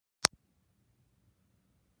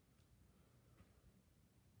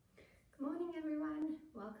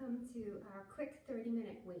welcome to our quick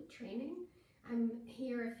 30-minute weight training. I'm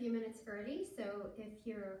here a few minutes early, so if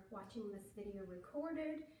you're watching this video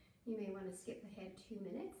recorded, you may want to skip ahead 2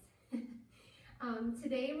 minutes.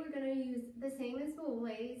 Today we're going to use the same as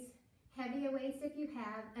always, heavier weights if you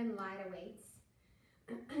have, and lighter weights.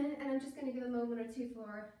 And I'm just going to give a moment or two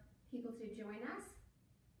for people to join us.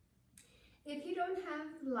 If you don't have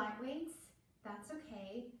light weights, that's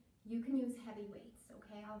okay. You can use heavy weights,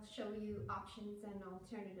 okay? I'll show you options and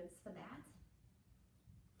alternatives for that.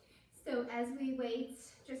 So as we wait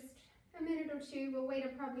just a minute or two, we'll wait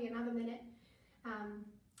probably another minute.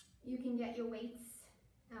 You can get your weights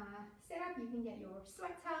set up, you can get your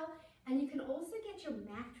sweat towel, and you can also get your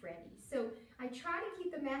mat ready. So I try to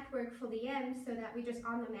keep the mat work for the end so that we're just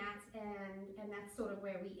on the mat and that's sort of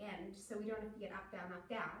where we end. So we don't have to get up,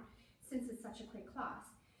 down, since it's such a quick class.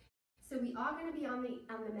 So we are going to be on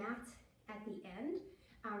the mat at the end.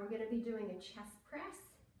 We're going to be doing a chest press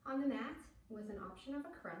on the mat with an option of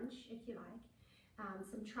a crunch if you like.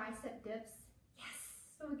 Some tricep dips. Yes,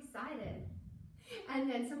 so excited.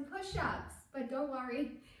 And then some push-ups. But don't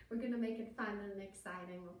worry, we're going to make it fun and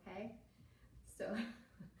exciting, okay? So,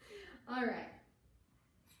 all right.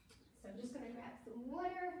 So I'm just going to grab some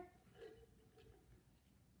water.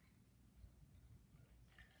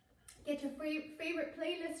 Get your favorite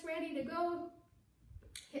playlist ready to go.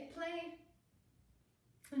 Hit play.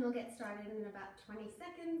 And we'll get started in about 20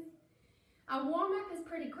 seconds. Our warm-up is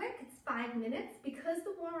pretty quick. It's 5 minutes. Because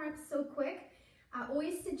the warm-up's so quick, I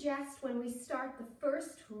always suggest when we start the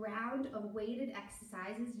first round of weighted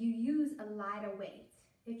exercises, you use a lighter weight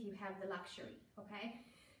if you have the luxury, okay?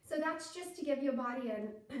 So that's just to give your body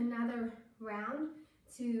another round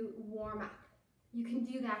to warm up. You can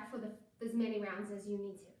do that for as many rounds as you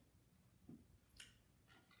need to.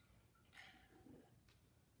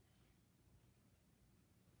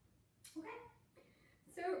 Okay,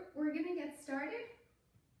 so we're going to get started.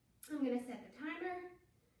 I'm going to set the timer.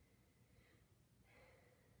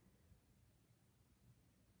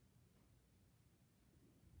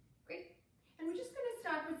 Great. And we're just going to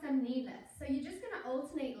start with some knee lifts. So you're just going to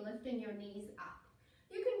alternate lifting your knees up.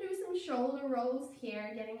 You can do some shoulder rolls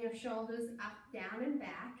here, getting your shoulders up, down, and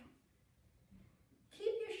back.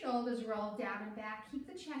 Keep your shoulders rolled down and back. Keep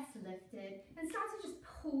the chest lifted. And start to just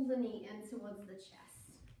pull the knee in towards the chest.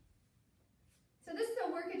 So this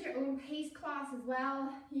will work at your own pace class as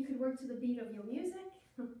well. You could work to the beat of your music.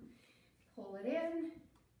 Pull it in.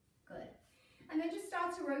 Good. And then just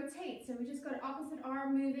start to rotate. So we just got opposite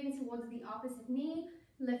arm moving towards the opposite knee.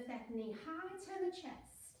 Lift that knee high, turn the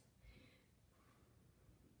chest.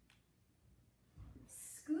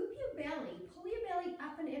 Scoop your belly. Pull your belly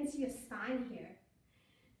up and into your spine here.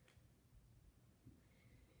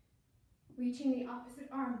 Reaching the opposite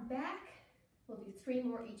arm back. We'll do 3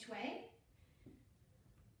 more each way.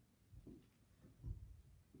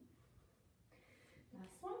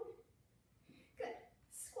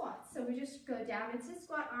 So we just go down into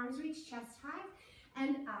squat, arms reach chest high,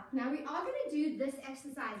 and up. Now we are going to do this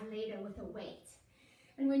exercise later with a weight.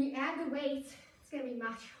 And when you add the weight, it's going to be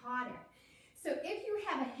much harder. So if you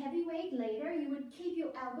have a heavy weight later, you would keep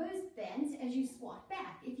your elbows bent as you squat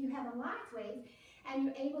back. If you have a light weight and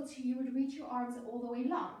you're able to, you would reach your arms all the way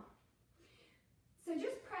long. So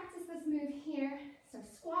just practice this move here. So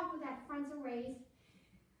squat with that frontal raise.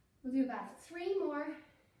 We'll do about 3 more.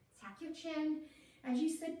 Tuck your chin. As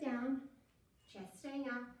you sit down, chest staying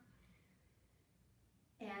up,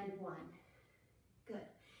 and 1. Good.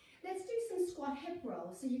 Let's do some squat hip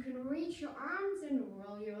rolls. So you can reach your arms and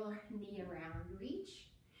roll your knee around.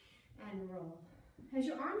 Reach and roll. As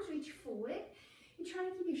your arms reach forward, you're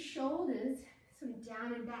trying to keep your shoulders sort of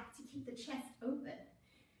down and back to keep the chest open.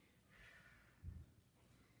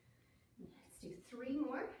 Let's do 3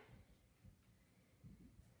 more.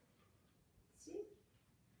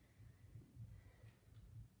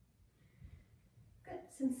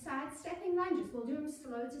 Some side-stepping lunges. We'll do them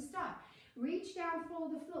slow to start. Reach down for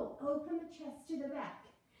the floor. Open the chest to the back.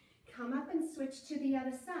 Come up and switch to the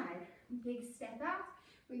other side. Big step out.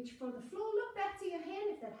 Reach for the floor. Look back to your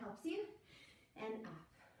hand if that helps you. And up.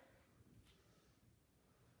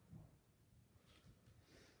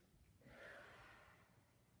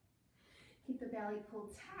 Keep the belly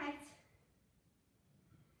pulled tight.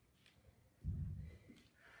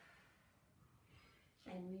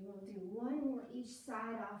 And we will do 1 more each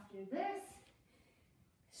side after this.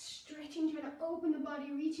 Stretching, trying to open the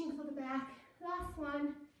body, reaching for the back. Last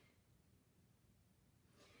one.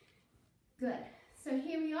 Good. So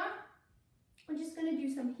here we are. We're just going to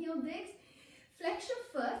do some heel digs. Flex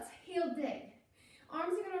your foot, heel dig.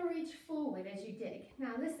 Arms are going to reach forward as you dig.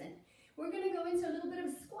 Now listen, we're going to go into a little bit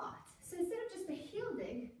of a squat. So instead of just a heel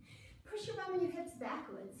dig, push your bum and your hips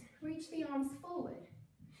backwards. Reach the arms forward.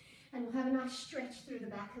 And we'll have a nice stretch through the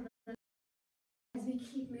back of the as we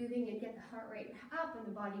keep moving and get the heart rate up and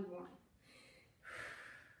the body warm.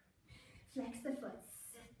 Flex the foot,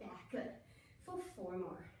 sit back, good. For 4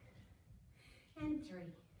 more. And 3.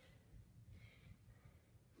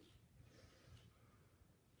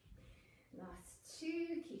 Last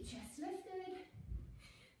 2, keep chest lifted.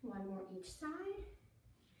 1 more each side.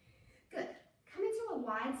 Good. Come into a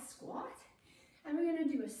wide squat, and we're going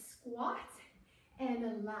to do a squat and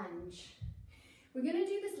a lunge. We're going to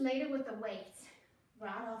do this later with the weights,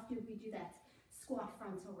 right after we do that squat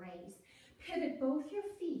frontal raise. Pivot both your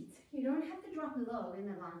feet. You don't have to drop low in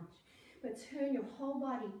the lunge, but turn your whole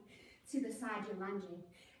body to the side you're lunging.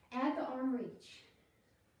 Add the arm reach,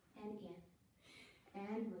 and in,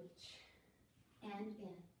 and reach, and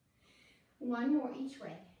in. 1 more each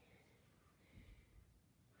way.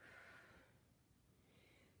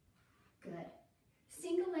 Good.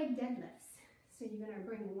 Single leg deadlifts. So you're going to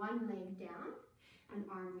bring 1 leg down and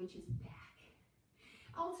arm reaches back.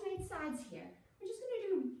 Alternate sides here. We're just going to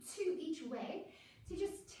do 2 each way to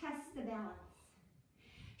just test the balance.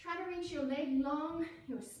 Try to reach your leg long,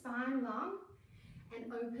 your spine long,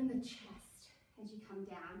 and open the chest as you come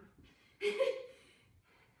down.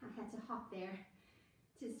 I had to hop there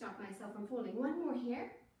to stop myself from falling. 1 more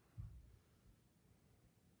here.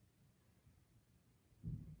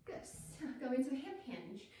 Good. So go into a hip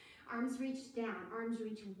hinge. Arms reach down, arms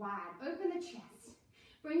reach wide. Open the chest.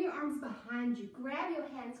 Bring your arms behind you. Grab your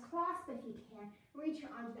hands, clasp if you can. Reach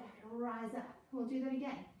your arms back and rise up. We'll do that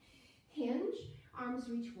again. Hinge, arms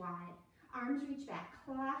reach wide. Arms reach back.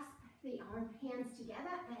 Clasp the hands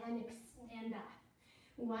together and extend up.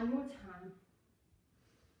 1 more time.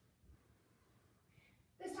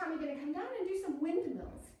 This time you're going to come down and do some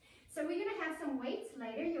windmills. So we're going to have some weights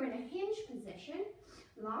later. You're in a hinge position,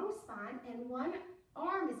 long spine, and 1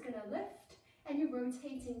 arm is going to lift, and you're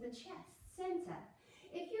rotating the chest, center.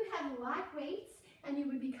 If you have light weights and you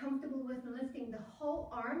would be comfortable with lifting the whole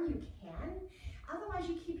arm, you can. Otherwise,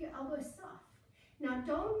 you keep your elbows soft. Now,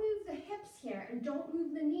 don't move the hips here and don't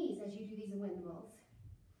move the knees as you do these windmills.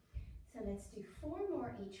 So let's do 4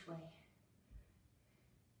 more each way.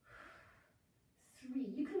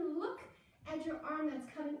 3. You can look at your arm that's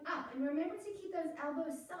coming up, and remember to keep those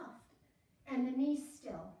elbows soft and the knees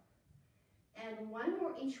still. And 1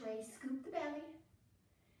 more each way. Scoop the belly.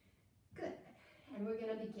 Good. And we're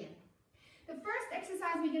going to begin. The first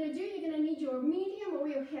exercise we're going to do, you're going to need your medium or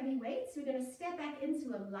your heavy weights. We're going to step back into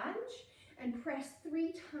a lunge and press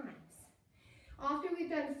 3 times. After we've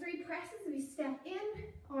done 3 presses, we step in,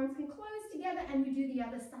 arms can close together, and we do the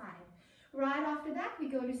other side. Right after that, we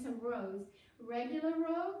go to some rows. Regular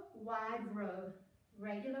row, wide row.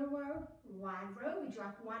 Regular row, wide row. We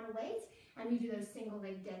drop 1 weight, and we do those single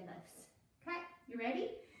leg deadlifts. Okay, you ready?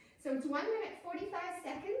 So it's 1 minute, 45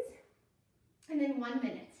 seconds. And then 1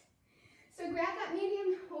 minute. So grab that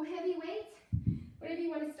medium or heavy weight, whatever you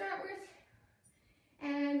want to start with.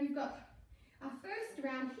 And we've got our first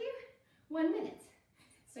round here, 1 minute.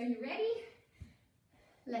 So you ready?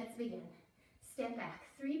 Let's begin. Step back,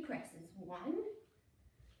 3 presses. 1.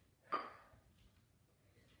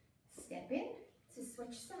 Step in to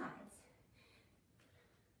switch sides.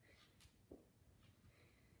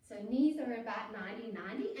 So knees are about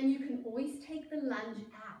 90-90, and you can always take the lunge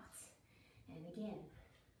out. And again,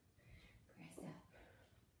 press up,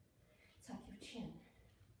 tuck your chin.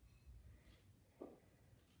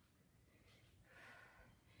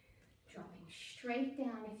 Dropping straight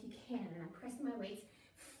down if you can, and I'm pressing my weights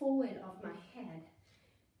forward of my head.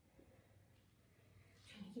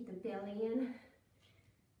 Trying to keep the belly in.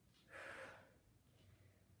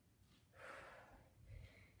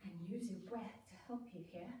 And use your breath to help you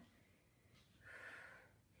here.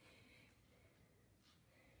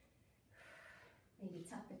 Maybe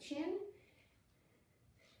tuck the chin.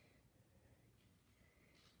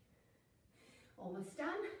 Almost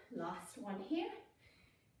done. Last one here.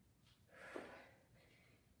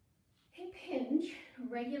 Hip hinge,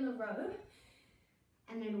 regular row,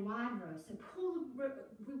 and then wide row. So pull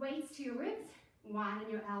the weights to your ribs,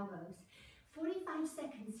 widen your elbows. 45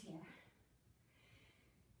 seconds here.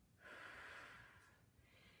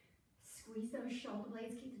 Squeeze those shoulder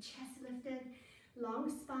blades, keep the chest lifted. Long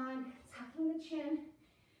spine, tucking the chin.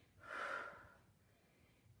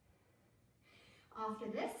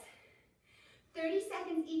 After this, 30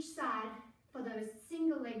 seconds each side for those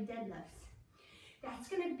single leg deadlifts. That's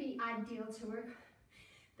going to be ideal to work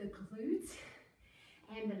the glutes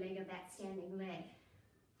and the leg of that standing leg.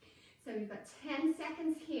 So we've got 10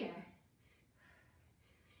 seconds here.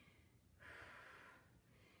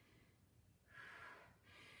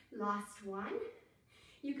 Last one.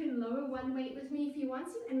 You can lower one weight with me if you want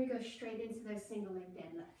to, and we go straight into those single leg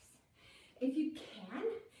deadlifts. If you can,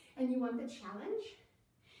 and you want the challenge,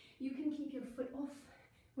 you can keep your foot off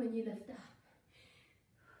when you lift up.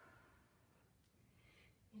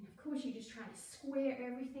 And of course, you just try to square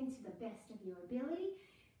everything to the best of your ability.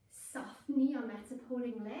 Soft knee on that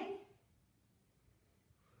supporting leg.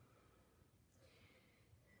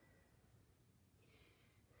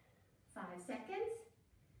 Seconds.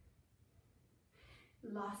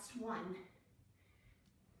 Last one.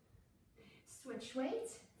 Switch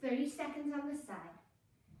weights, 30 seconds on the side.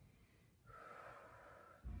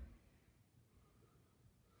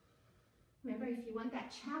 Remember, if you want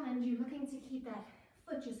that challenge, you're looking to keep that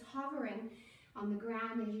foot just hovering on the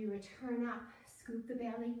ground as you return up. Scoop the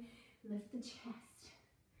belly, lift the chest.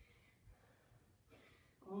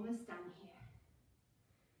 Almost done here.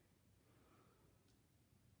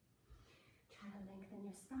 Try to lengthen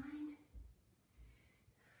your spine.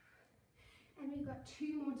 And we've got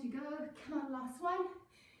 2 more to go. Come on, last one.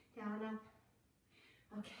 Down,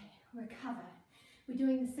 up. Okay, recover. We're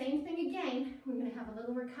doing the same thing again. We're going to have a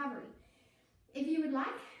little recovery. If you would like,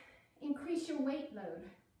 increase your weight load.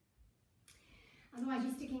 Otherwise,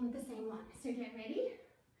 you're sticking with the same one. So get ready.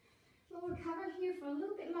 We'll recover here for a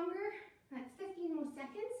little bit longer. That's 15 more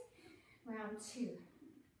seconds. Round 2.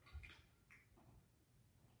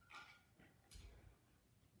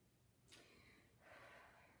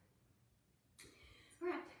 All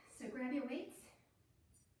right, so grab your weights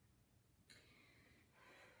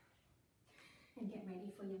and get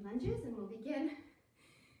ready for your lunges, and we'll begin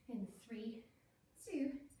in 3,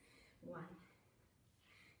 2, 1.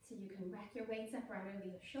 So you can rack your weights up right over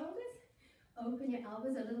your shoulders. Open your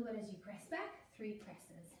elbows a little bit as you press back. 3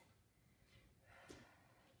 presses.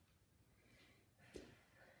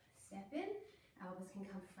 Step in, elbows can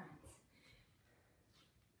come front.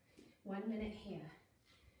 1 minute here.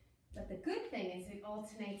 But the good thing is we're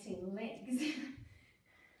alternating legs.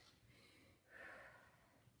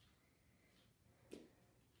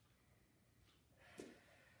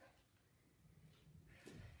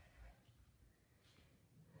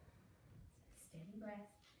 Steady breath.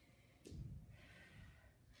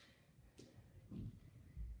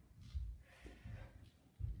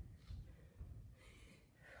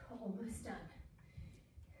 Almost done.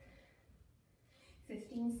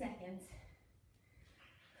 15 seconds.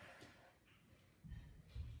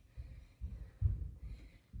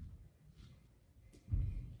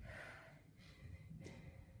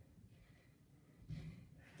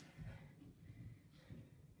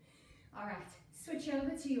 All right, switch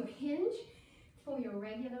over to your hinge for your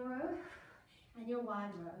regular row and your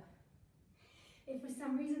wide row. If for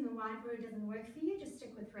some reason the wide row doesn't work for you, just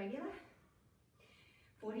stick with regular.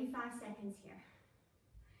 45 seconds here.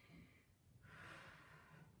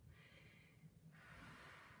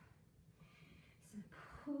 So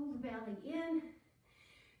pull the belly in.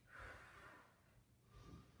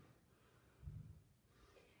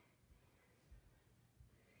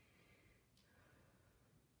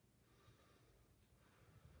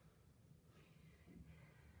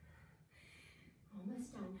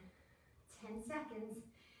 Almost done. 10 seconds.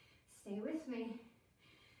 Stay with me.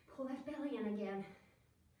 Pull that belly in again.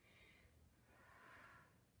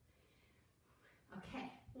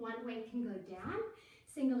 Okay, one weight can go down.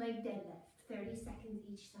 Single leg deadlift, 30 seconds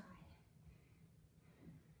each side.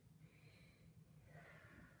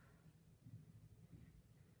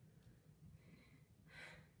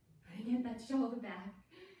 Bring that shoulder back.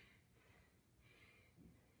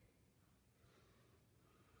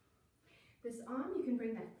 This arm, you can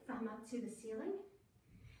bring that thumb up to the ceiling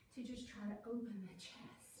to just try to open the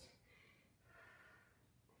chest.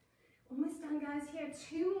 Almost done, guys, here.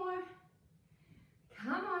 2 more.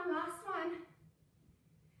 Come on, last one.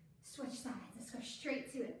 Switch sides. Let's go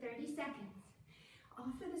straight to it. 30 seconds.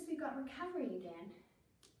 After this, we've got recovery again.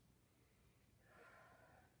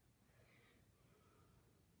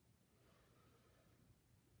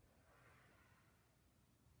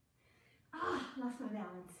 Ah, lost my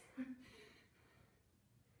balance.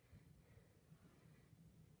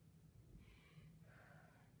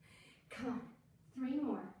 Come on. 3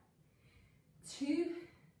 more. 2.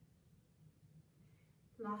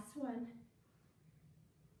 Last one.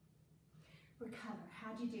 Recover.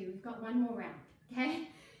 How'd you do? We've got 1 more round, okay?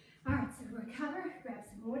 All right, so recover, grab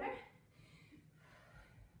some water.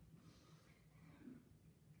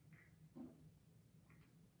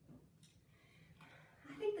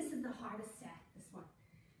 I think this is the hardest set, this one.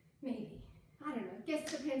 Maybe. I don't know.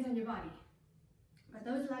 Guess it depends on your body. But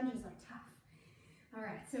those lunges are tough. All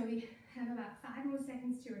right, so we have about 5 more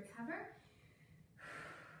seconds to recover.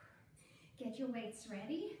 Get your weights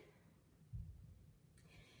ready.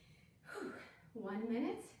 1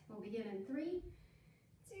 minute. We'll begin in 3,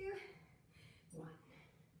 2, 1.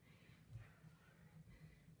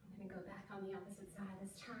 I'm going to go back on the opposite side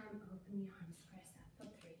this time. Open the arms, press up for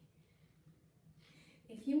 3.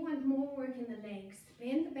 If you want more work in the legs,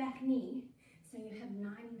 bend the back knee so you have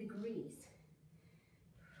 90 degrees.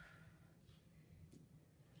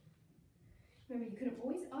 Remember, you could have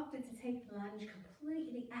always opted to take the lunge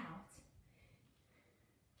completely out.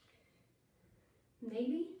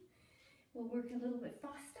 Maybe we'll work a little bit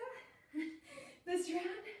faster this round.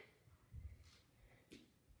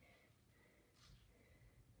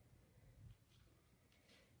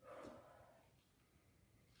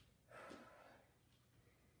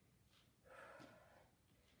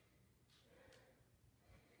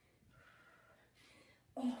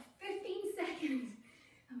 Oh, 15 seconds.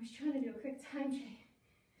 I was trying to do a quick time check.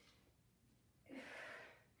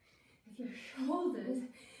 If your shoulders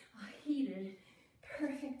are heated,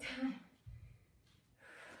 perfect time.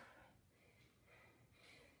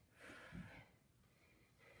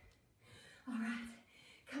 All right,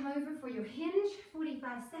 come over for your hinge,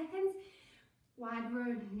 45 seconds. Wide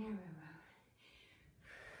row, narrow row.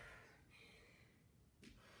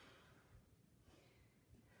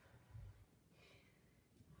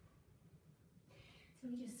 So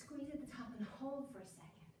we just squeeze at the top and hold for a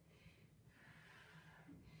second.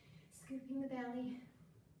 Scooping the belly.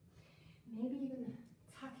 Maybe you're going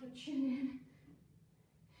to tuck your chin in.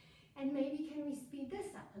 And maybe can we speed this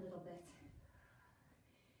up a little bit?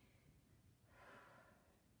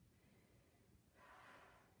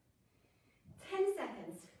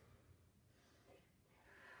 Seconds.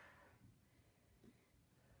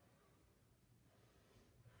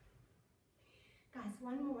 Guys,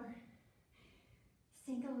 one more.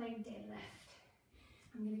 Single leg deadlift.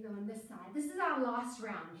 I'm going to go on this side. This is our last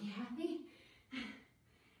round. You happy?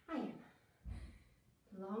 I am.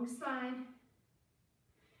 Long spine.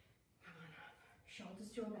 Come on up. Shoulders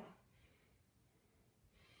to your back.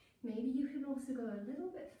 Maybe you can also go a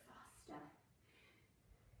little bit faster.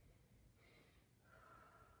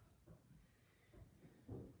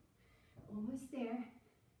 Almost there.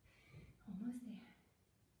 Almost there.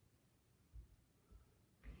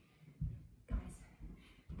 Guys,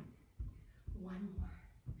 one more.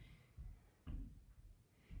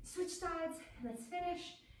 Switch sides. Let's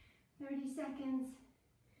finish. 30 seconds.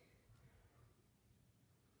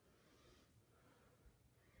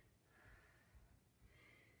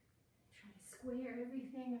 Try to square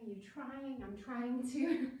everything. Are you trying? I'm trying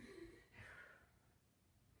to.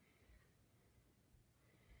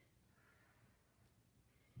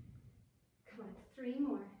 Come on, 3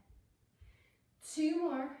 more. 2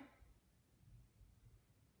 more.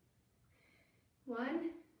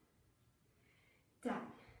 1. Done.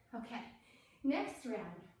 Okay, next round.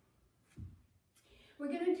 We're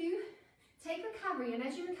going to take recovery, and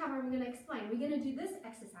as you recover, I'm going to explain. We're going to do this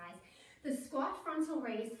exercise, the squat frontal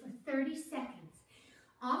raise for 30 seconds.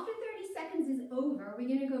 After 30 seconds is over, we're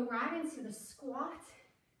going to go right into the squat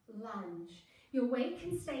lunge. Your weight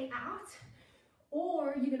can stay out,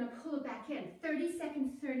 or you're going to pull it back in. 30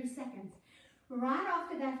 seconds, 30 seconds. Right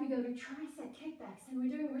after that, we go to tricep kickbacks, and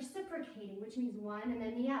we're doing reciprocating, which means one and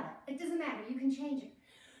then the other. It doesn't matter, you can change it.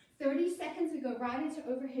 30 seconds, we go right into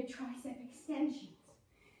overhead tricep extensions.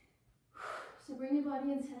 So bring your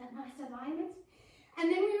body into that nice alignment.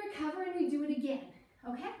 And then we recover and we do it again,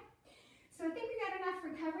 okay? So I think we got enough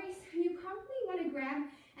recovery, so you probably want to grab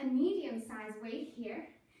a medium-sized weight here.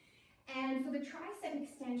 And for the tricep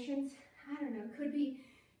extensions, I don't know, could be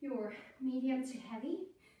your medium to heavy.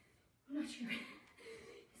 I'm not sure.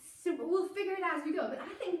 So we'll figure it out as we go, but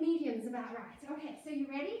I think medium is about right. Okay, so you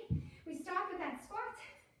ready? We start with that squat,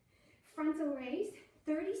 frontal raise,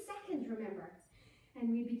 30 seconds, remember. And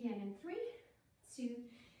we begin in 3, 2,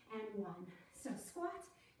 and 1. So squat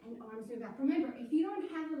and arms move up. Remember, if you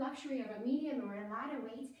don't have the luxury of a medium or a lighter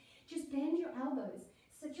weight, just bend your elbows,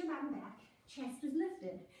 sit your bum back, chest is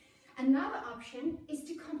lifted. Another option is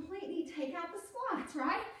to completely take out the squat,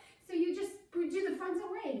 right? So you just do the frontal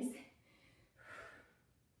raise.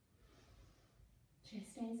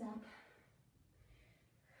 Chest stays up.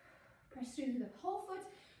 Press through the whole foot,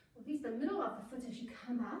 or at least the middle of the foot as you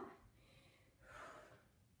come up.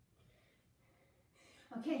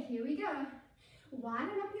 Okay, here we go.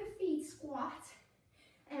 Widen up your feet, squat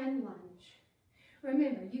and lunge.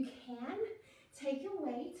 Remember, you can take your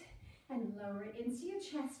weight and lower it into your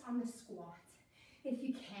chest on the squat. If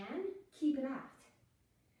you can, keep it out.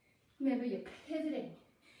 Remember, you're pivoting.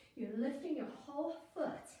 You're lifting your whole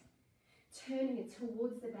foot, turning it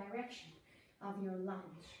towards the direction of your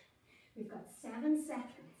lunge. We've got 7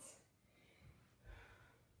 seconds.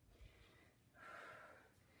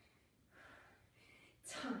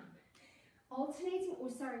 time.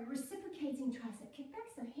 Reciprocating tricep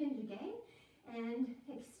kickbacks, so hinge again, and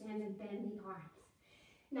extend and bend the arms.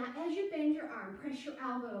 Now, as you bend your arm, press your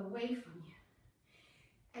elbow away from you.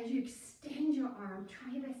 As you extend your arm,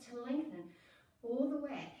 try your best to lengthen all the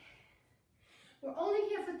way. We're only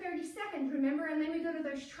here for 30 seconds, remember, and then we go to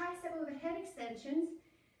those tricep overhead extensions.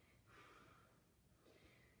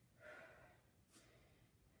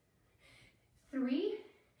 Three,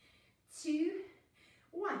 two,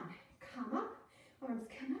 one. Come up, arms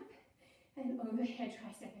come up, and overhead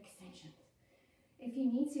tricep extensions. If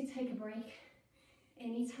you need to, take a break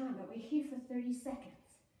anytime, but we're here for 30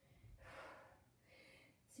 seconds.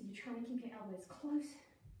 So you're trying to keep your elbows close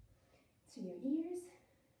to your ears.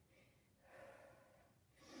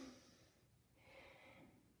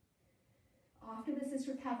 After this is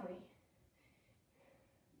recovery.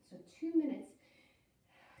 So 2 minutes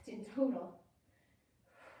in total.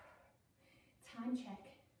 Time check.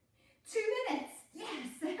 2 minutes.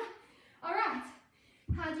 Yes. All right.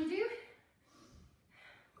 How'd you do?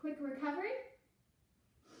 Quick recovery.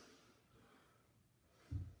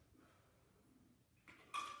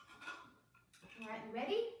 All right,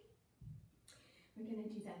 ready? We're going to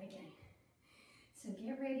do that again. So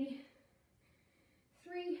get ready.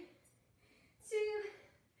 3, 2,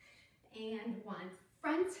 and 1.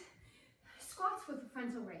 Front squats with the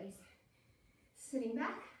frontal raise. Sitting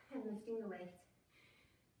back and lifting the weight.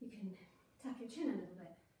 You can tuck your chin a little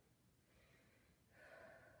bit.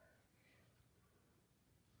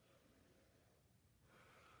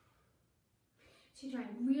 So you're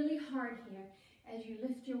trying really hard here as you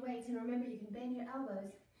lift your weights, and remember you can bend your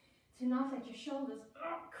elbows to not let your shoulders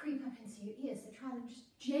creep up into your ears. So try to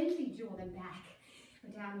just gently draw them back or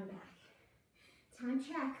down your back. Time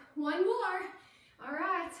check. 1 more. All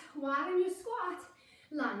right, widen your squat.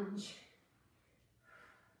 Lunge.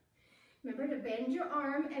 Remember to bend your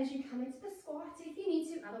arm as you come into the squat if you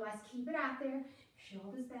need to, otherwise keep it out there.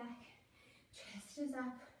 Shoulders back, chest is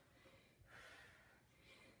up.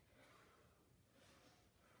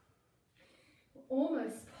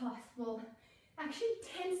 Almost possible. Actually,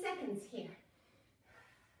 10 seconds here.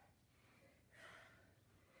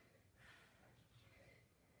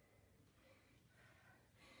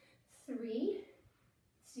 3,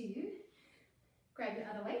 2, grab your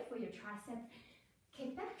other way for your tricep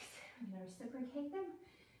kickbacks. I'm going to reciprocate them.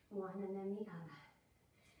 1 and then the other.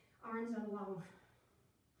 Arms are long.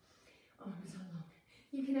 Arms are long.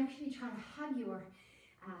 You can actually try to hug your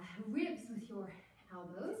ribs with your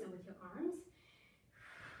elbows or with your arms.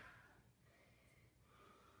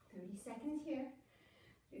 30 seconds here.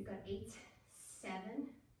 We've got 8, 7,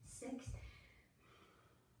 6.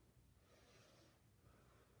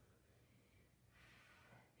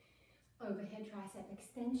 Overhead tricep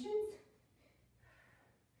extensions.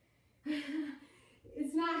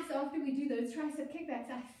 It's nice after we do those tricep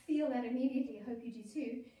kickbacks. I feel that immediately. I hope you do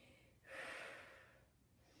too.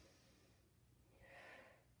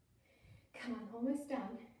 Come on, almost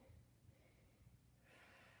done.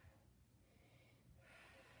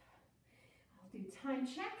 I'll do time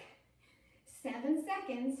check. 7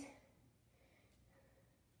 seconds.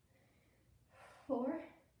 4,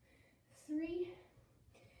 3,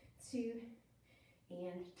 2,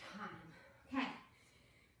 and time. Okay.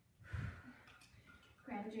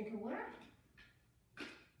 Grab a drink of water.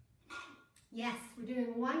 Yes, we're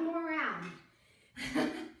doing 1 more round.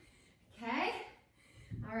 Okay?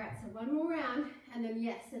 All right, so 1 more round, and then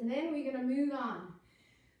yes, and then we're gonna move on.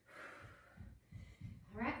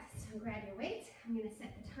 All right, so grab your weight. I'm gonna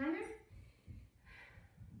set the timer.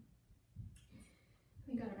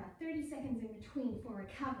 We got about 30 seconds in between for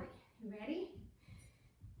recovery. You ready?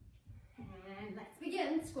 And let's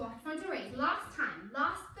begin. Squat, frontal raise. Last time,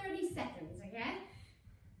 last 30 seconds, okay?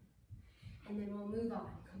 And then we'll move on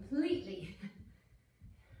completely.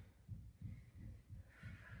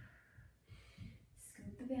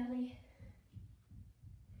 Scoop the belly.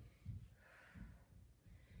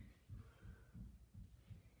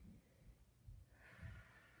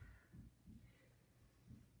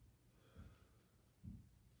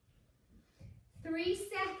 Three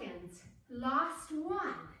seconds. Last 1.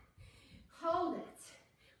 Hold it.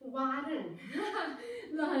 Widen.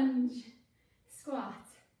 Lunge. Squat.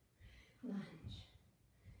 Lunge.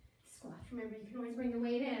 Squat. Remember, you can always bring the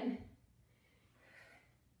weight in.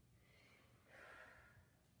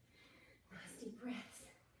 Nice deep breaths.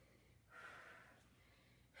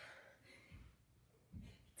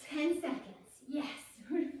 10 seconds. Yes.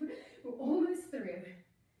 We're almost through.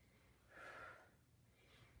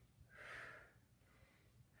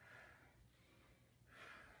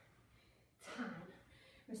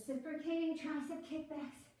 Reciprocating tricep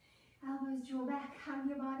kickbacks Elbows draw back, hug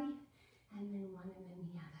your body, and then one and then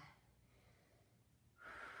the other.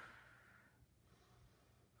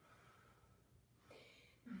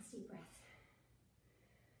 Nice deep breaths.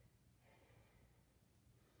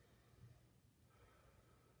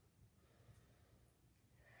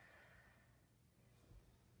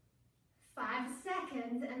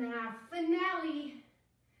 Seconds, and then our finale,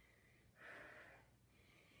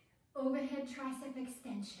 overhead tricep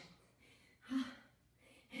extension.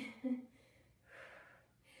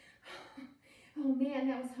 Oh man,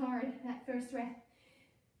 that was hard, that first rep.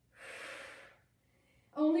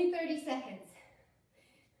 Only 30 seconds.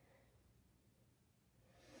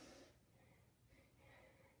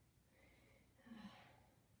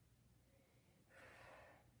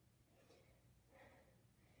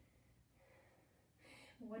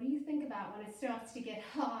 What do you think about when it starts to get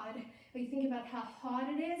hard? Or you think about how hard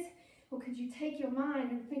it is? Or could you take your mind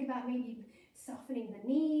and think about maybe softening the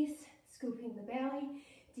knees, scooping the belly,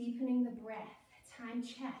 deepening the breath? Time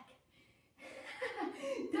check.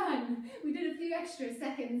 Done. We did a few extra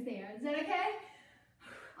seconds there. Is that okay?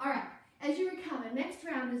 All right. As you recover, next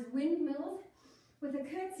round is windmills with a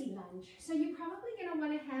curtsy lunge. So you're probably going to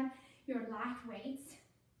want to have your light weights.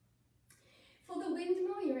 For the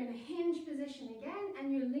windmill, you're in a hinge position again,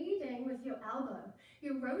 and you're leading with your elbow.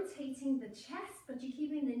 You're rotating the chest, but you're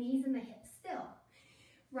keeping the knees and the hips still.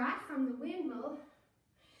 Right from the windmill,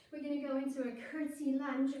 we're going to go into a curtsy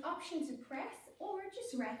lunge, option to press or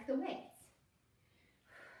just rack the weights.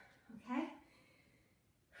 Okay?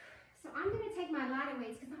 So I'm going to take my lighter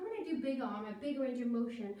weights because I'm going to do big arm, a big range of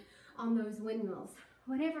motion on those windmills.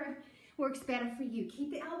 Whatever works better for you.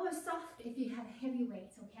 Keep the elbows soft if you have heavy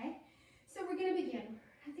weights, okay? So we're going to begin.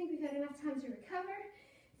 I think we've had enough time to recover.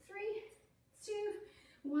 3, 2,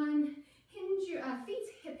 1. Hinge your feet,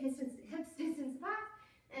 hips distance apart,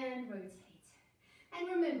 and rotate. And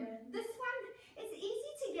remember, this one, it's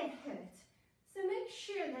easy to get hurt. So make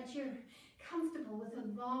sure that you're comfortable with a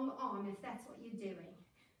long arm if that's what you're doing.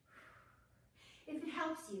 If it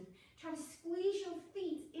helps you, try to squeeze your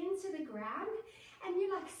feet into the ground, and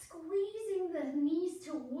you're like squeezing the knees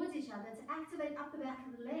towards each other to activate up the back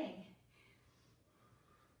of the leg.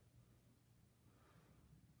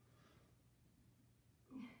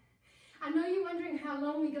 I know you're wondering how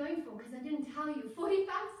long we're going for because I didn't tell you.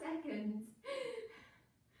 45 seconds.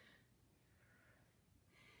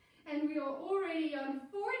 And we are already on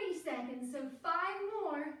 40 seconds, so 5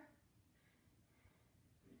 more.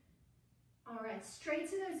 All right, straight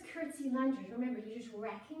to those curtsy lunges. Remember, you're just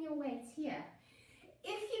racking your weights here.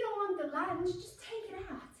 If you don't want the lunge, just take it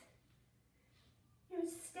out. You know,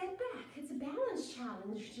 step back. It's a balance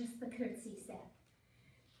challenge, just the curtsy step.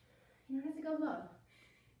 You don't have to go low.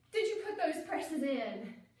 Did you put those presses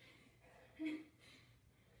in?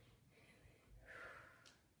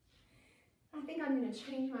 I think I'm going to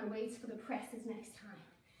change my weights for the presses next time.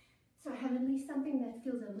 So I have at least something that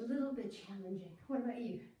feels a little bit challenging. What about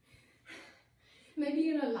you? Maybe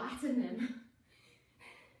you're going to lighten them.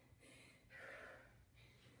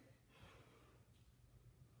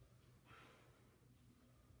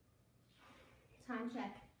 Time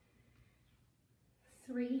check.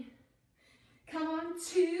 3. Come on,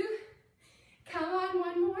 2. Come on,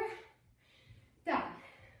 1 more. Done.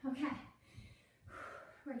 Okay.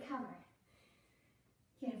 Recover.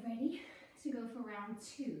 Get ready to go for round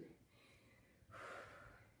 2.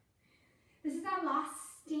 This is our last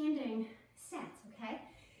standing set, okay?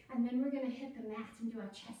 And then we're going to hit the mat and do our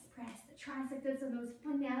chest press, the triceps and those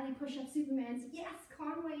finale push-up Supermans. Yes,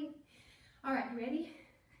 can't wait. All right, ready?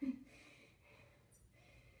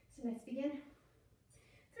 So let's begin.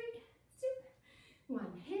 3, 2, 1.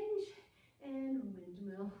 Hinge and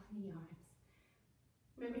windmill the arms.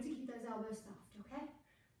 Remember to keep those elbows soft, okay?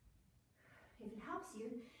 If it helps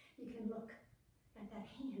you, you can look at that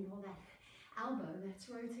hand or that elbow that's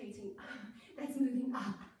rotating up, that's moving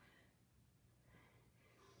up.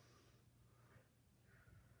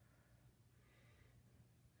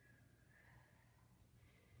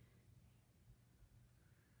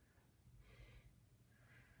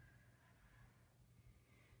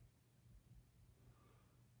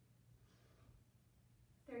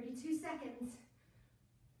 Two seconds.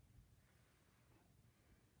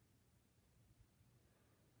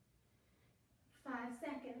 5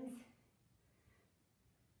 seconds.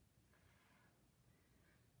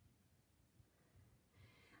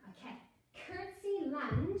 Okay, curtsy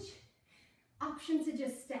lunge. Option to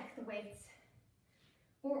just stack the weights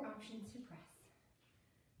or option to press.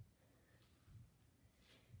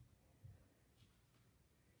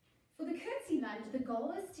 For the curtsy lunge, the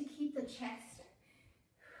goal is to keep the chest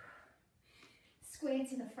square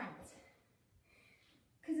to the front.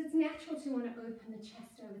 because it's natural to want to open the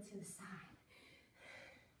chest over to the side.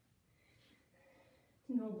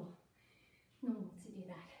 Normal to do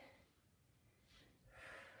that.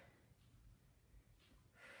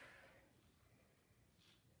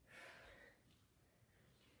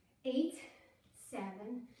 Eight,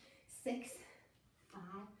 7, 6, 5,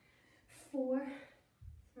 4,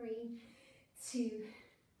 3, 2,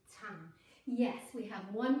 time. Yes, we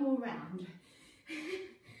have one more round.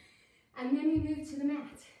 And then we move to the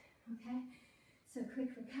mat, okay? So quick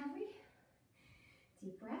recovery,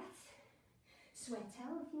 deep breaths, sweat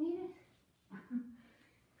towel if you need it.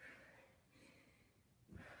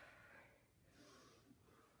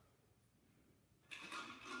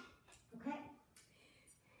 Okay,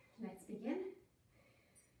 let's begin.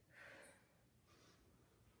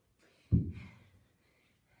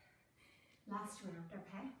 Last round,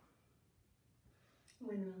 okay?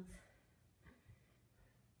 Windmills.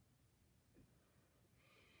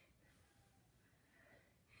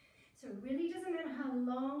 So it really doesn't matter how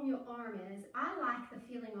long your arm is. I like the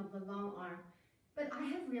feeling of the long arm, but I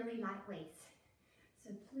have really light weights. So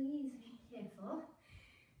please be careful.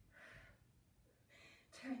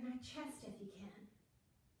 Turn that chest if you can.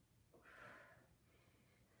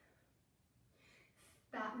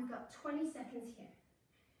 We've got 20 seconds here.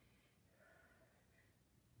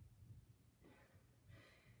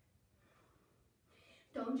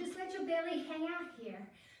 Don't just let your belly hang out here.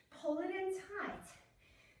 Pull it in tight.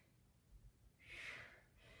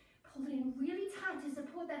 Pull it in really tight to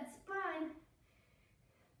support that spine.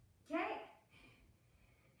 Okay?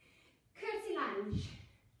 Curtsy lunge.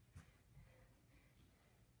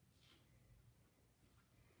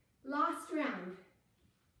 Last round.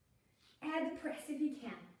 Add the press if you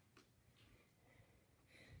can.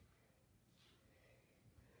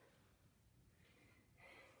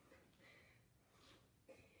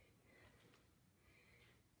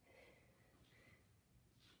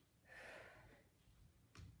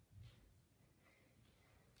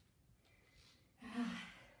 Ah.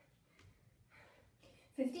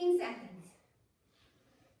 15 seconds.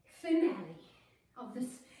 Finale of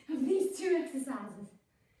these two exercises.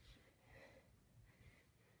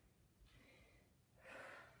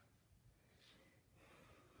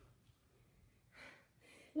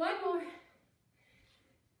 One more.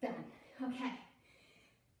 Done. Okay.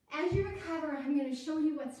 As you recover, I'm going to show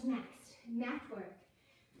you what's next. Mat work.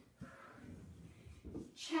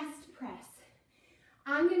 Chest press.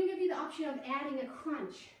 I'm going to give you the option of adding a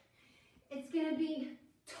crunch. It's going to be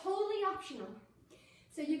totally optional.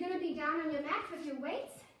 So you're going to be down on your mat with your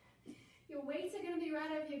weights. Your weights are going to be right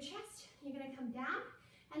over your chest. You're going to come down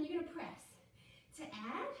and you're going to press. To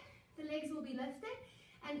add, the legs will be lifted.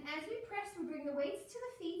 And as we press, we bring the weights to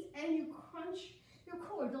the feet and you crunch your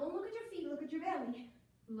core. Don't look at your feet, look at your belly.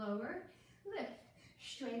 Lower, lift,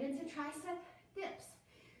 straight into tricep dips.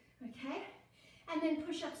 Okay? And then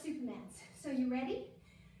push up Supermans. So you ready?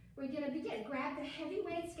 We're going to begin. Grab the heavy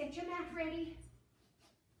weights, get your mat ready.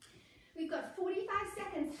 We've got 45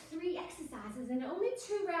 seconds, 3 exercises, and only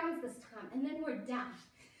 2 rounds this time, and then we're done.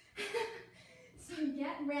 So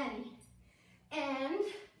get ready and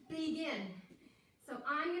begin. So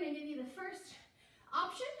I'm going to give you the first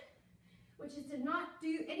option, which is to not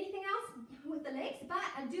do anything else with the legs, but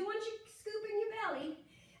I do want you scooping your belly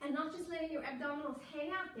and not just letting your abdominals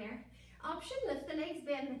hang out there. Option, lift the legs,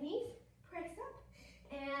 bend the knees, press up,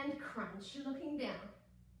 and crunch, looking down.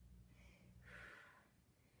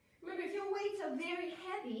 Remember, if your weights are very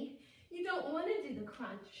heavy, you don't want to do the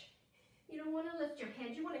crunch. You don't want to lift your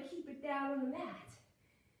head. You want to keep it down on the mat.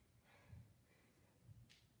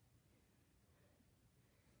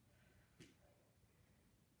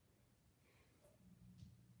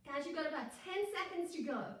 Guys, you've got about 10 seconds to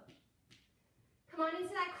go. Come on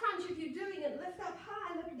into that crunch if you're doing it. Lift up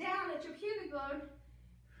high, look down at your pubic bone.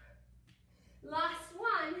 Last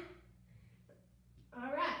one.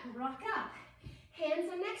 All right, rock up.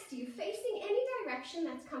 Hands are next to you, facing any direction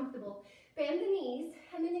that's comfortable. Bend the knees,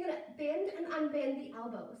 and then you're going to bend and unbend the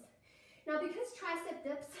elbows. Now, because tricep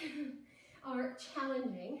dips are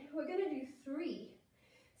challenging, we're going to do 3.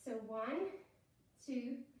 So 1,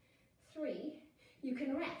 2, 3. You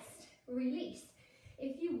can rest, release.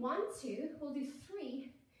 If you want to, we'll do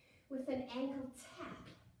 3 with an ankle tap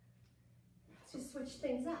to switch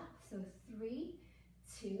things up. So 3,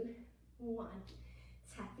 2, 1.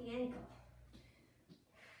 Tap the ankle.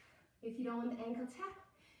 If you don't want the ankle tap,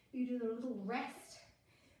 you do the little rest,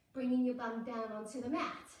 bringing your bum down onto the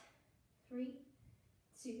mat. 3,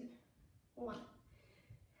 2, 1.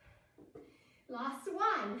 Last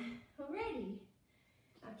one. Already.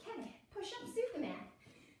 Okay. Push-up Superman.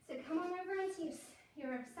 So come on over into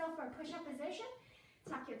yourself for a push-up position.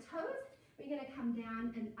 Tuck your toes. We're gonna come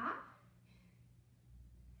down and up.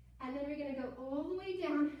 And then we're gonna go all the way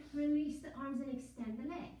down, release the arms and extend the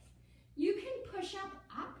legs. You can push up,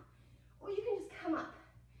 or you can just come up,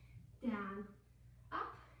 down,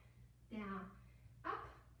 up,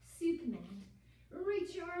 Superman.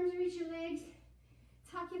 Reach your arms, reach your legs,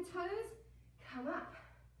 tuck your toes, come up.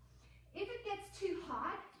 If it gets too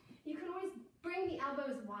hard, you can always bring the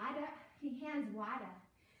elbows wider, the hands wider,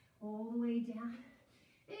 all the way down.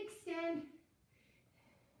 Extend.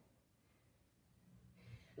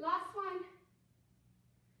 Last one.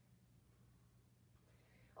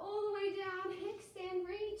 All the way down, extend,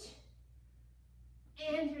 reach,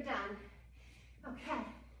 and you're done. Okay,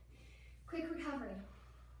 quick recovery.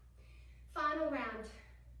 Final round.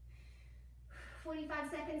 45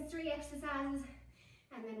 seconds, 3 exercises,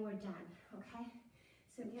 and then we're done, okay?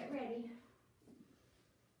 So get ready.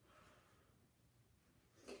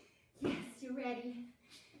 Yes, you're ready.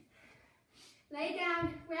 Lay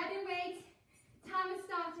down, grab your weights. Time to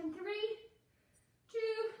start in 3, 2,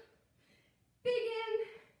 begin.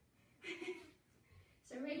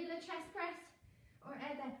 So regular chest press, or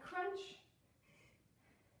add that crunch.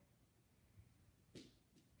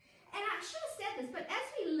 And I should have said this, but as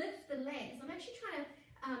we lift the legs, I'm actually trying to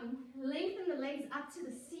lengthen the legs up to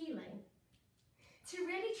the ceiling to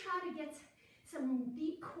really try to get some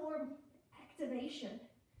deep core activation.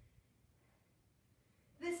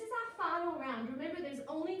 This is our final round. Remember, there's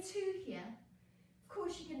only 2 here. Of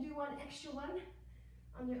course, you can do one extra one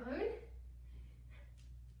on your own.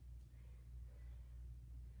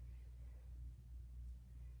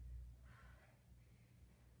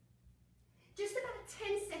 Just about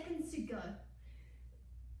 10 seconds to go.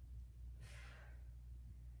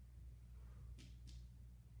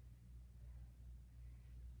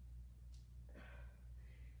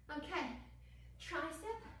 Okay,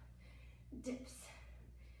 tricep dips.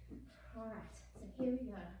 All right, so here we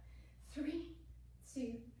go. 3,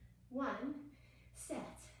 2, 1,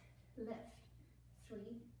 set, lift. 3,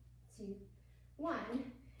 2, 1,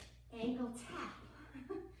 ankle tap.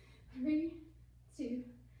 3, 2,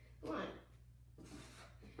 1.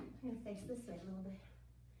 I'm going to face this way a little bit.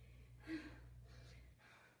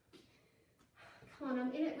 Come on,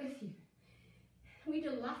 I'm in it with you. We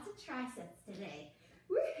do lots of triceps today.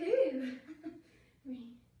 Woohoo! 3,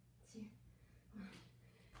 2, 1.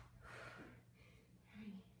 3,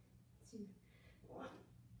 2, 1.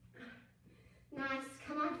 Nice.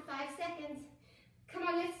 Come on, 5 seconds. Come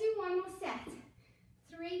on, let's do one more set.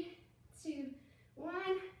 3, 2, 1.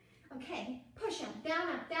 Okay, push up, down,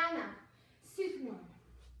 up, Superman.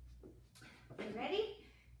 Okay, ready?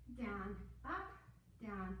 Down, up,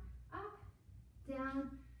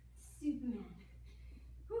 Superman.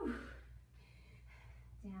 Whew.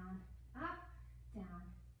 Down, up.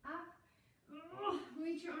 Oh,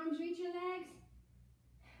 reach your arms, reach your legs.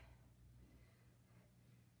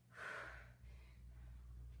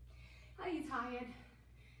 Are you tired?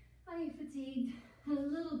 Are you fatigued? A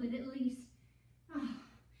little bit at least. Oh,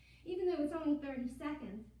 even though it's only 30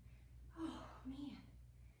 seconds. Oh, man.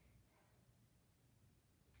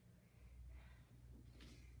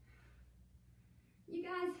 You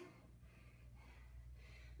guys,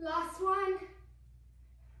 last one.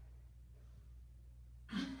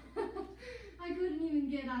 I couldn't even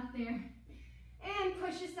get up there. And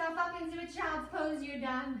push yourself up into a child's pose, you're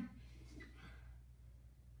done.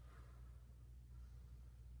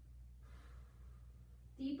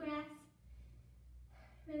 Deep breaths.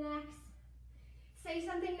 Relax. Say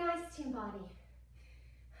something nice to your body.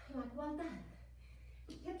 Like, well done.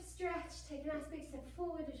 Hip stretch. Take a nice big step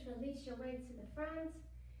forward. Just release your weight to the front.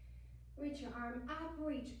 Reach your arm up.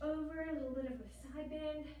 Reach over. A little bit of a side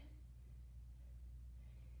bend.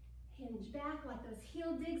 Hinge back like those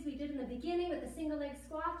heel digs we did in the beginning with the single leg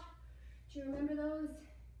squat. Do you remember those?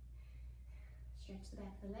 Stretch the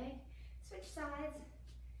back of the leg. Switch sides.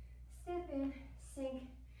 Step in. Sink.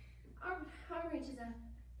 Arm reaches up.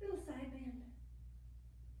 Little side bend.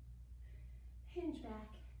 Hinge back.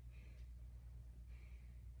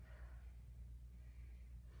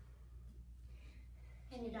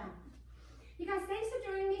 And you're done. You guys, thanks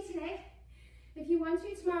for joining me today. If you want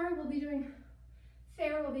to, tomorrow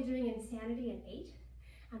Farrah will be doing Insanity at 8.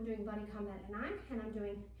 I'm doing Body Combat at 9, and I'm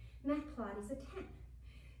doing Mat Pilates at 10.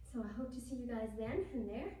 So I hope to see you guys then and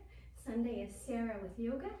there. Sunday is Sarah with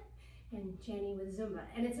yoga and Jenny with Zumba,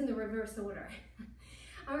 and it's in the reverse order.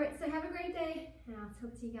 All right, so have a great day, and I'll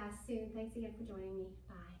talk to you guys soon. Thanks again for joining me.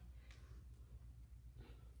 Bye.